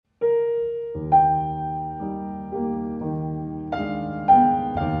欢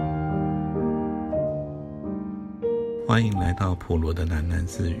迎来到普罗的喃喃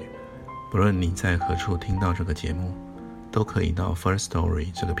自语。不论你在何处听到这个节目，都可以到 First Story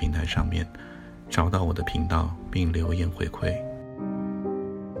这个平台上面找到我的频道并留言回馈。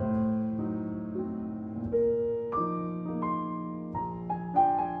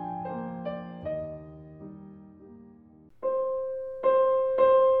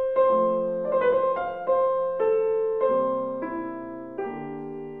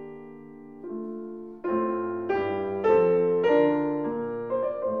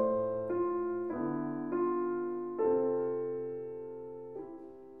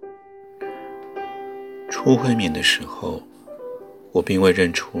初会面的时候，我并未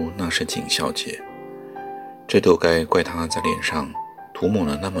认出那是景小姐，这都该怪她在脸上涂抹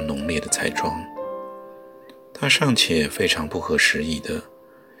了那么浓烈的彩妆。她尚且非常不合时宜地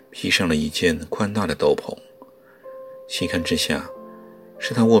披上了一件宽大的斗篷，细看之下，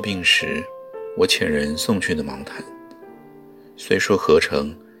是她卧病时我遣人送去的毛毯。虽说合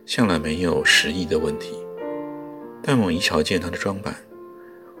成向来没有时宜的问题，但我一瞧见她的装扮，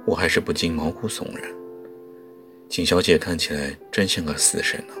我还是不禁毛骨悚然。景小姐看起来真像个死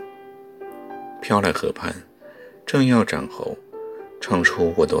神啊！飘来河畔，正要斩喉，唱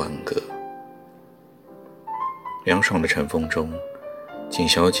出我的挽歌。凉爽的晨风中，景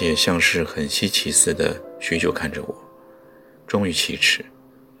小姐像是很稀奇似的许久看着我，终于启齿。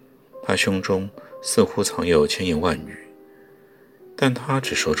她胸中似乎藏有千言万语，但她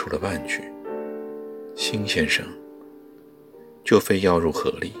只说出了半句：“辛先生。”就非要入河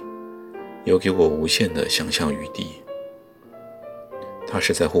里，有给我无限的想象余地。他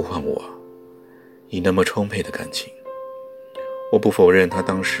是在呼唤我，以那么充沛的感情。我不否认他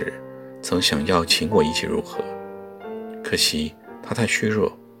当时曾想要请我一起入河，可惜他太虚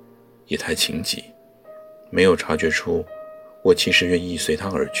弱，也太情急，没有察觉出我其实愿意随他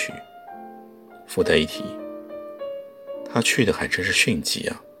而去。附带一提，他去的还真是迅疾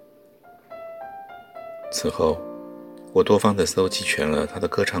啊。此后我多方地搜集全了他的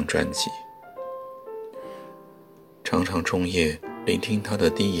歌唱专辑，常常终夜聆听他的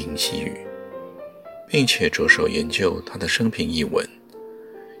低吟细语，并且着手研究他的生平译文，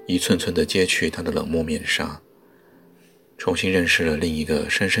一寸寸地揭去他的冷漠面纱，重新认识了另一个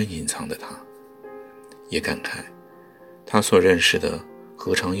深深隐藏的他。也感慨他所认识的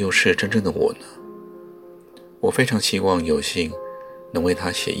何尝又是真正的我呢？我非常希望有幸能为他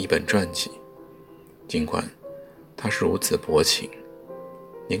写一本传记，尽管他是如此薄情，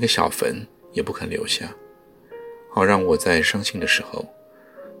连个小坟也不肯留下，好让我在伤心的时候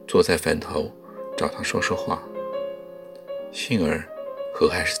坐在坟头找他说说话。幸而河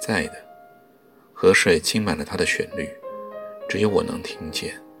还是在的，河水浸满了他的旋律，只有我能听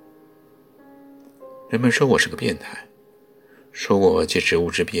见。人们说我是个变态，说我借职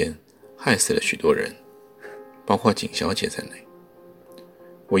务之便害死了许多人，包括景小姐在内。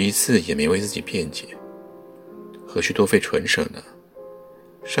我一次也没为自己辩解，何须多费唇舌呢？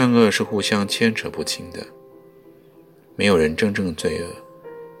善恶是互相牵扯不清的，没有人真正罪恶，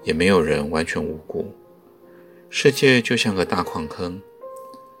也没有人完全无辜。世界就像个大矿坑，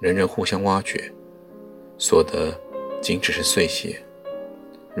人人互相挖掘，所得仅只是碎屑，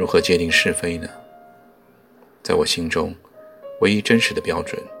如何界定是非呢？在我心中，唯一真实的标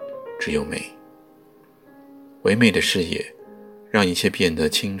准只有美。唯美的视野让一切变得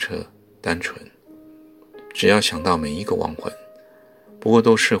清澈单纯，只要想到每一个亡魂，不过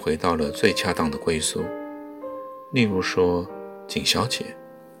都是回到了最恰当的归宿。例如说景小姐，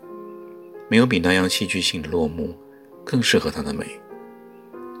没有比那样戏剧性的落幕更适合她的美。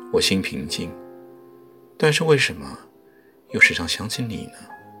我心平静，但是为什么又时常想起你呢？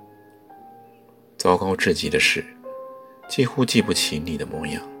糟糕至极的是，几乎记不起你的模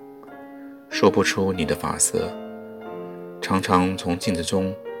样，说不出你的发色，常常从镜子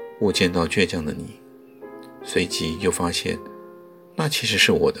中误见到倔强的你，随即又发现那其实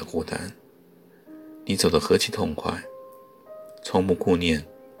是我的孤单。你走得何其痛快，从不顾念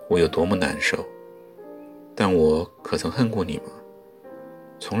我有多么难受。但我可曾恨过你吗？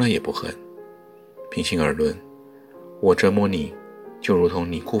从来也不恨。平心而论，我折磨你就如同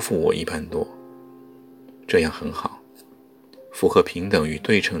你辜负我一般多，这样很好，符合平等与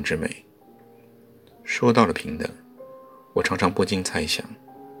对称之美。说到了平等，我常常不禁猜想，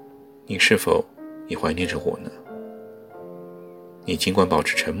你是否也怀念着我呢？你尽管保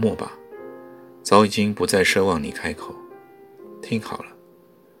持沉默吧，早已经不再奢望你开口。听好了，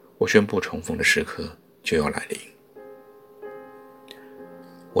我宣布重逢的时刻就要来临。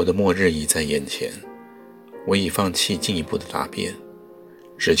我的末日已在眼前，我已放弃进一步的答辩，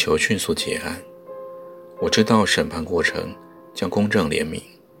只求迅速结案。我知道审判过程将公正廉明，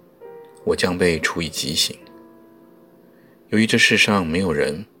我将被处以极刑。由于这世上没有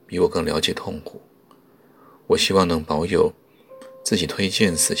人比我更了解痛苦，我希望能保有自己推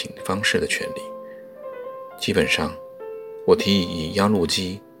荐死刑方式的权利。基本上，我提议以压路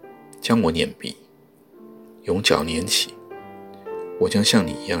机将我碾毙，用脚碾起。我将像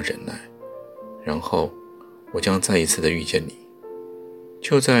你一样忍耐，然后我将再一次的遇见你，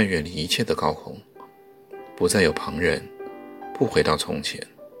就在远离一切的高空，不再有旁人，不回到从前，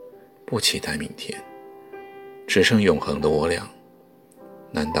不期待明天，只剩永恒的我俩。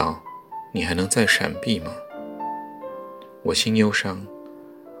难道你还能再闪避吗？我心忧伤，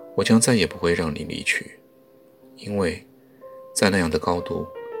我将再也不会让你离去，因为在那样的高度，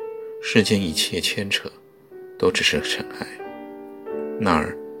世间一切牵扯都只是尘埃，那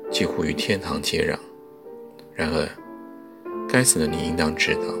儿几乎与天堂接壤。然而该死的你应当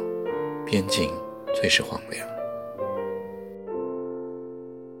知道，边境最是荒凉。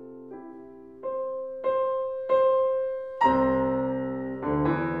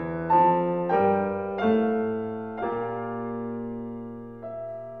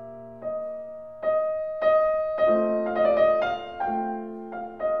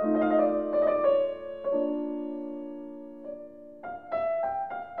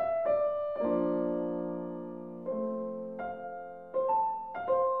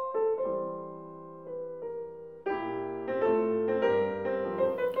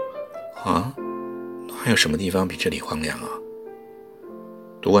啊，还有什么地方比这里荒凉啊？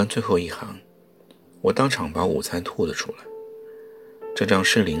读完最后一行，我当场把午餐吐了出来。这张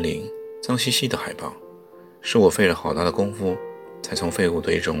湿淋淋、脏兮兮的海报，是我费了好大的功夫才从废物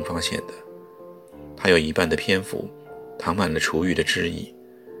堆中发现的。它有一半的篇幅淌满了厨余的汁液，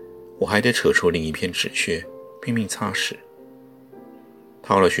我还得扯出另一片纸屑，拼命擦拭。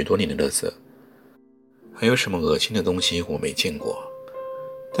掏了许多年的垃圾，还有什么恶心的东西我没见过？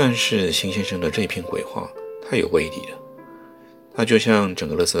但是辛先生的这篇鬼话太有威力了，它就像整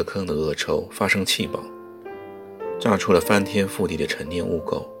个垃圾坑的恶臭发生气爆，炸出了翻天覆地的陈年污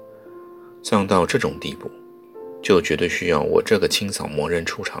垢。脏到这种地步，就绝对需要我这个清扫魔人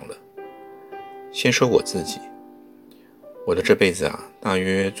出场了。先说我自己，我的这辈子大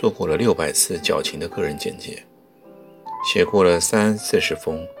约做过了600次矫情的个人简介，写过了30-40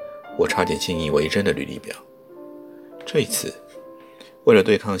封我差点信以为真的履历表。这一次为了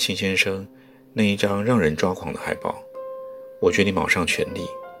对抗辛先生那一张让人抓狂的海报，我决定卯上全力，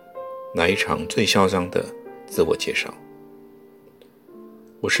来一场最嚣张的自我介绍。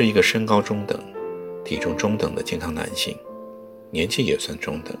我是一个身高中等、体重中等的健康男性，年纪也算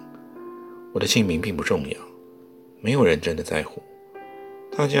中等。我的姓名并不重要，没有人真的在乎，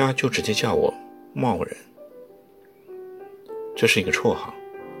大家就直接叫我茂人。这是一个绰号，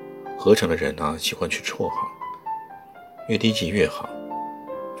合成的人喜欢取绰号，越低级越好。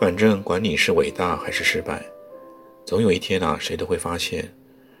反正管你是伟大还是失败，总有一天谁都会发现，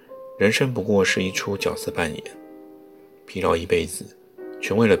人生不过是一出角色扮演，疲劳一辈子，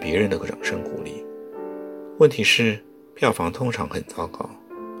全为了别人的掌声鼓励。问题是，票房通常很糟糕，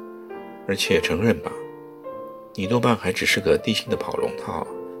而且承认吧，你多半还只是个地心的跑龙套。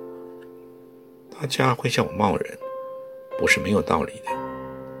大家会叫我茂人，不是没有道理的。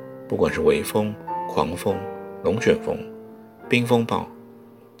不管是微风、狂风、龙卷风、冰风暴、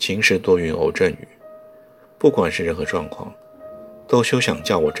晴时多云偶阵雨，不管是任何状况，都休想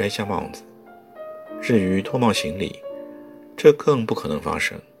叫我摘下帽子。至于脱帽行礼，这更不可能发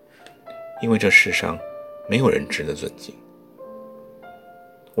生，因为这世上没有人值得尊敬。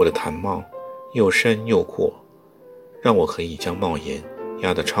我的坛帽又深又阔，让我可以将帽檐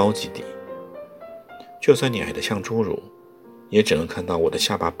压得超级低，就算你矮得像侏儒，也只能看到我的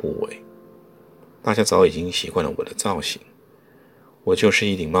下巴部位。大家早已经习惯了我的造型，我就是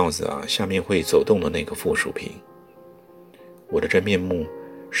一顶帽子下面会走动的那个附属品。我的真面目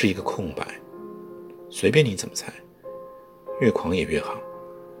是一个空白，随便你怎么猜，越狂也越好。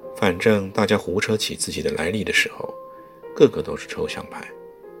反正大家胡扯起自己的来历的时候，个个都是抽象派。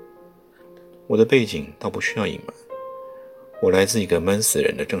我的背景倒不需要隐瞒，我来自一个闷死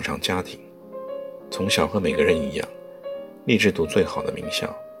人的正常家庭，从小和每个人一样，立志读最好的名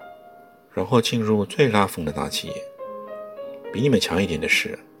校，然后进入最拉风的大企业。比你们强一点的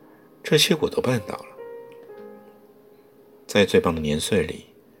是，这些我都办到了。在最棒的年岁里，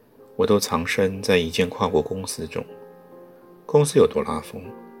我都藏身在一间跨国公司中。公司有多拉风，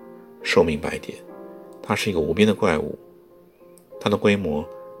说明白点，它是一个无边的怪物。它的规模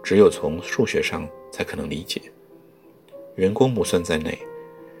只有从数学上才可能理解，员工不算在内，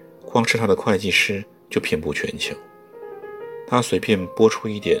光是他的会计师就遍布全球。他随便拨出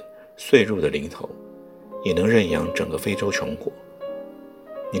一点碎入的零头，也能认养整个非洲穷国。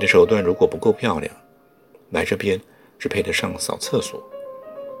你的手段如果不够漂亮，来这边只配得上扫厕所。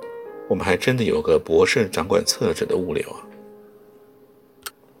我们还真的有个博士掌管厕者的物流啊。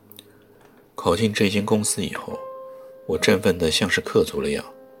考进这间公司以后，我振奋得像是嗑足了药，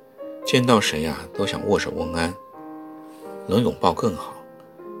见到谁啊都想握手问安，能拥抱更好，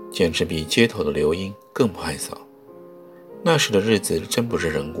简直比街头的流莺更不害臊。那时的日子真不是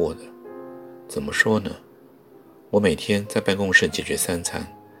人过的。怎么说呢？我每天在办公室解决3餐，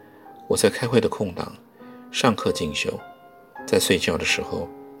我在开会的空档上课进修，在睡觉的时候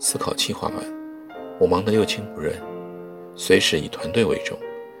思考企划案。我忙得六亲不认，随时以团队为重，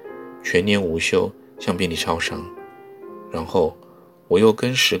全年无休向便利超商，然后我又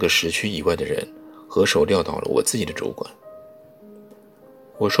跟10个时区以外的人合手撂倒了我自己的主管。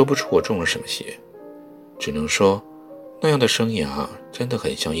我说不出我中了什么邪，只能说那样的生涯真的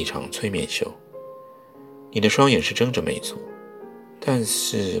很像一场催眠秀。你的双眼是睁着没错，但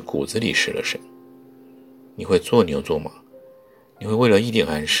是骨子里失了神。你会做牛做马，你会为了一点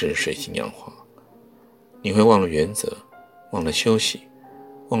暗示水性杨花，你会忘了原则，忘了休息，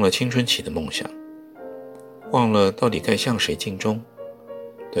忘了青春期的梦想，忘了到底该向谁尽忠。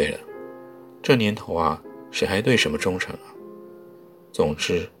对了，这年头啊，谁还对什么忠诚啊？总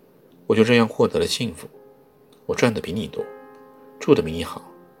之，我就这样获得了幸福。我赚得比你多，住得比你好，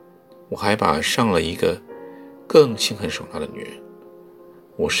我还把上了一个更心狠手辣的女人。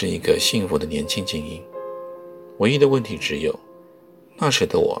我是一个幸福的年轻精英，唯一的问题只有，那时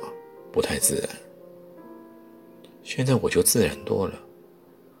的我不太自然。现在我就自然多了。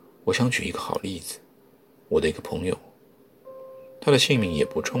我想举一个好例子，我的一个朋友，他的姓名也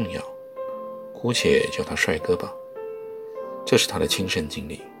不重要，姑且叫他帅哥吧。这是他的亲身经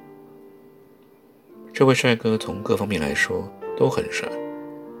历。这位帅哥从各方面来说都很帅，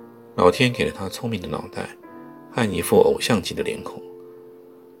老天给了他聪明的脑袋和一副偶像级的脸孔，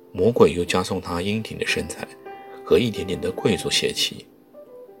魔鬼又加送他英挺的身材和一点点的贵族邪气。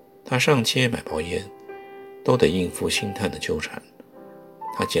他上街买包烟都得应付星探的纠缠，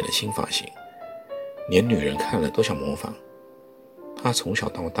他剪了新发型，连女人看了都想模仿。他从小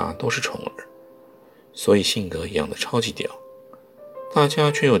到大都是宠儿，所以性格养得超级屌，大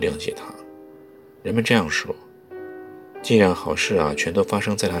家却又谅解他。人们这样说，既然好事啊全都发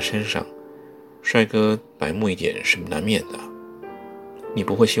生在他身上，帅哥白目一点是难免的。你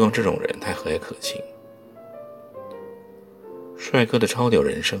不会希望这种人太和蔼可亲。帅哥的超屌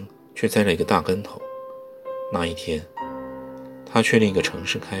人生却栽了一个大跟头。那一天，他去另一个城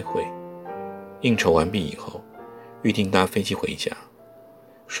市开会，应酬完毕以后，预定搭飞机回家，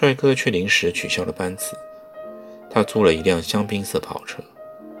帅哥却临时取消了班次。他租了一辆香槟色跑车，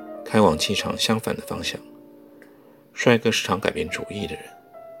开往机场相反的方向。帅哥是常改变主意的人，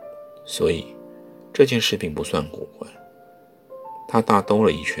所以这件事并不算古怪。他大兜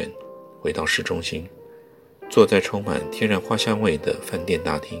了一圈，回到市中心，坐在充满天然花香味的饭店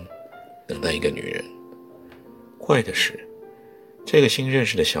大厅，等待一个女人。怪的是，这个新认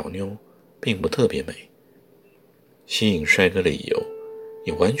识的小妞并不特别美，吸引帅哥的理由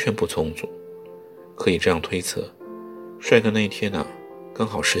也完全不充足。可以这样推测，帅哥那一天啊，刚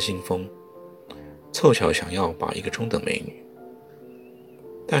好失心疯，凑巧想要把一个中等美女。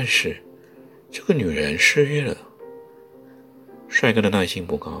但是这个女人失约了。帅哥的耐心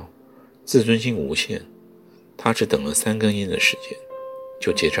不高，自尊心无限，他只等了3根烟的时间，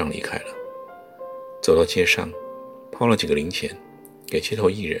就结账离开了。走到街上，抛了几个零钱给街头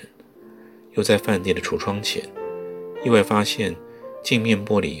艺人，又在饭店的橱窗前意外发现镜面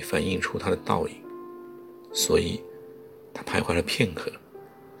玻璃反映出他的倒影，所以他徘徊了片刻，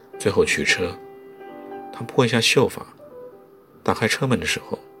最后取车。他拨一下秀发，打开车门的时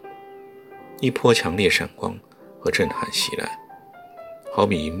候，一波强烈闪光和震撼袭来，好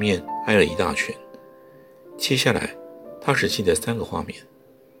比迎面挨了一大拳。接下来他只记得3个画面：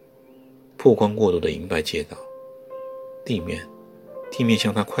曝光过度的银白街道，地面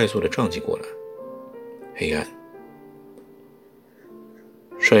向他快速地撞击过来，黑暗。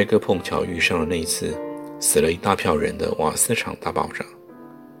帅哥碰巧遇上了那一次死了一大票人的瓦斯厂大爆炸。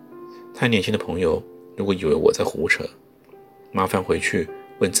太年轻的朋友如果以为我在胡扯，麻烦回去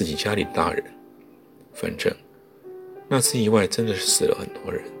问自己家里的大人。反正那次意外真的是死了很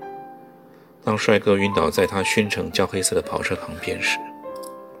多人。当帅哥晕倒在他熏成焦黑色的跑车旁边时，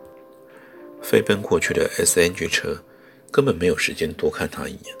飞奔过去的 SNG 车根本没有时间多看他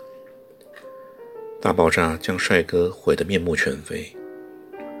一眼。大爆炸将帅哥毁得面目全非，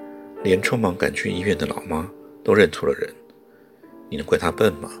连匆忙赶去医院的老妈都认错了人。你能怪他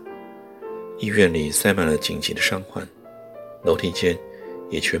笨吗？医院里塞满了紧急的伤患，楼梯间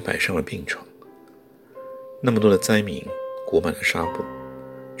也全摆上了病床，那么多的灾民裹满了纱布，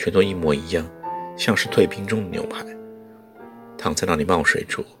全都一模一样，像是退兵中的牛排，躺在那里冒水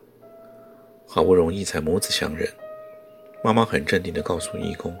煮。好不容易才母子相认，妈妈很镇定地告诉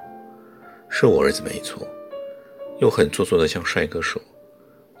义工，是我儿子没错，又很做作地向帅哥说，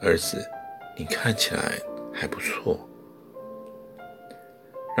儿子，你看起来还不错。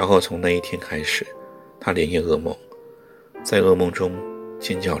然后从那一天开始，他连夜噩梦，在噩梦中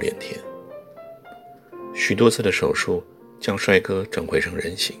尖叫连天。许多次的手术将帅哥整回成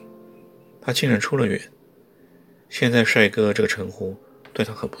人形，他竟然出了院。现在帅哥这个称呼对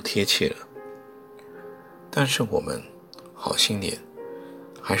他很不贴切了，但是我们好心点，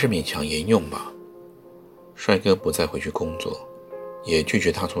还是勉强沿用吧。帅哥不再回去工作，也拒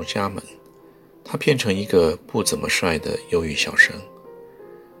绝踏出家门，他变成一个不怎么帅的忧郁小生。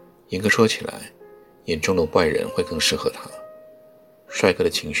严格说起来，眼中的外人会更适合他。帅哥的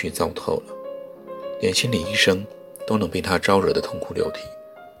情绪糟透了，连心理医生都能被他招惹的痛哭流涕。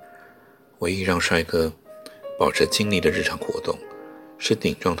唯一让帅哥保持精力的日常活动，是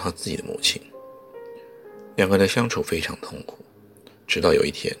顶撞他自己的母亲。两个人的相处非常痛苦，直到有一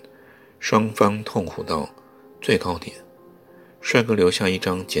天，双方痛苦到最高点，帅哥留下一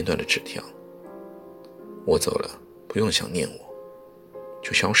张简短的纸条，我走了，不用想念我，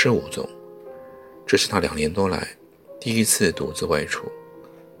就消失无踪。这是他2年多来第一次独自外出。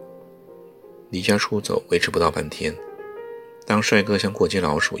离家出走维持不到半天，当帅哥像过街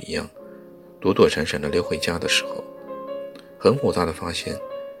老鼠一样躲躲闪闪地溜回家的时候，很火大地发现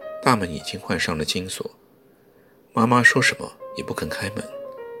大门已经换上了金锁，妈妈说什么也不肯开门，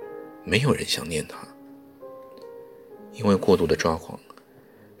没有人想念他。因为过度的抓狂，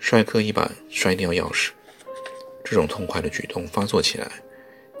帅哥一把摔掉钥匙，这种痛快的举动发作起来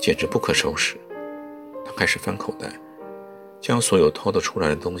简直不可收拾。他开始翻口袋，将所有偷得出来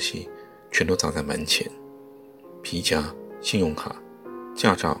的东西全都砸在门前，皮夹、信用卡、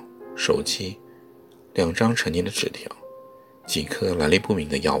驾照、手机、2张陈年的纸条，几颗来历不明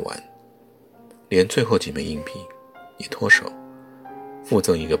的药丸，连最后几枚硬币也脱手，附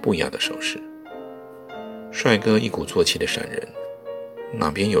赠一个不雅的首饰。帅哥一鼓作气的闪人，哪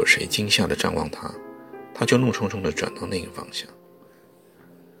边有谁惊吓的张望他，他就怒冲冲地转到那个方向。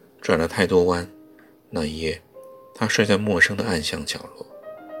转了太多弯，那一夜他睡在陌生的暗巷角落，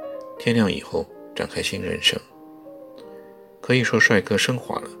天亮以后展开新人生。可以说帅哥升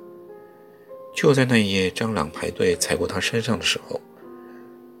华了。就在那一夜蟑螂排队踩过他身上的时候，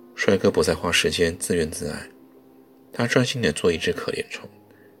帅哥不再花时间自怨自艾，他专心地做一只可怜虫。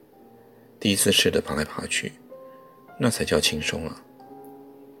第一次试的爬来爬去，那才叫轻松啊。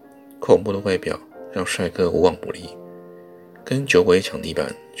恐怖的外表让帅哥无往不利，跟酒鬼抢地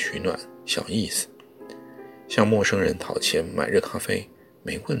板取暖小意思，向陌生人讨钱买热咖啡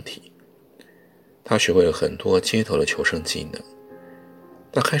没问题。他学会了很多街头的求生技能，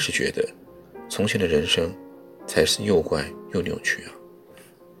他开始觉得从前的人生才是又怪又扭曲啊。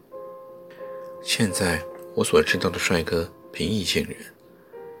现在我所知道的帅哥平易近人，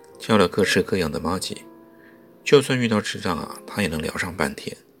交了各式各样的麻吉，就算遇到智障啊，他也能聊上半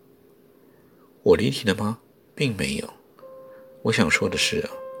天。我离题了吗？并没有。我想说的是啊，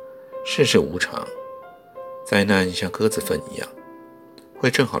世事无常，灾难像鸽子粪一样，会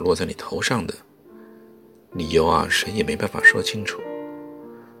正好落在你头上的。理由啊，谁也没办法说清楚。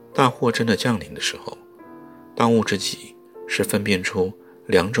大祸真的降临的时候，当务之急是分辨出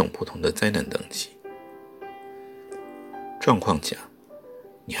2种不同的灾难等级。状况甲，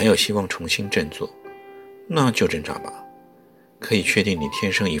你还有希望重新振作，那就挣扎吧，可以确定你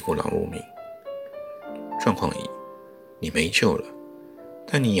天生一副劳碌命。状况乙，你没救了，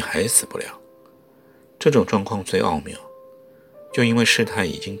但你还死不了。这种状况最奥妙，就因为事态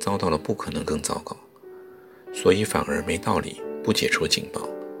已经遭到了不可能更糟糕，所以反而没道理不解除警报，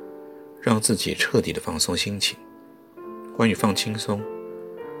让自己彻底的放松心情。关于放轻松，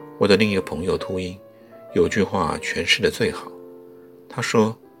我的另一个朋友秃鹰有句话诠释的最好，他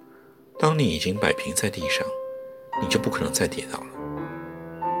说，当你已经摆平在地上，你就不可能再跌倒了。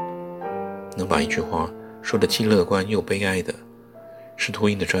能把一句话说得既乐观又悲哀的，是秃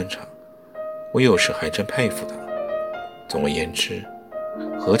鹰的专长，我有时还真佩服他。总而言之，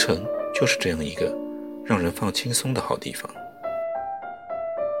合成就是这样一个让人放轻松的好地方。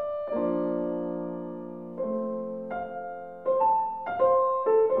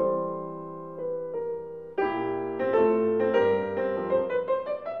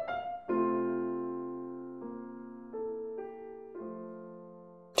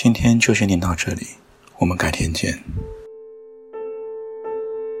今天就先念到这里，我们改天见。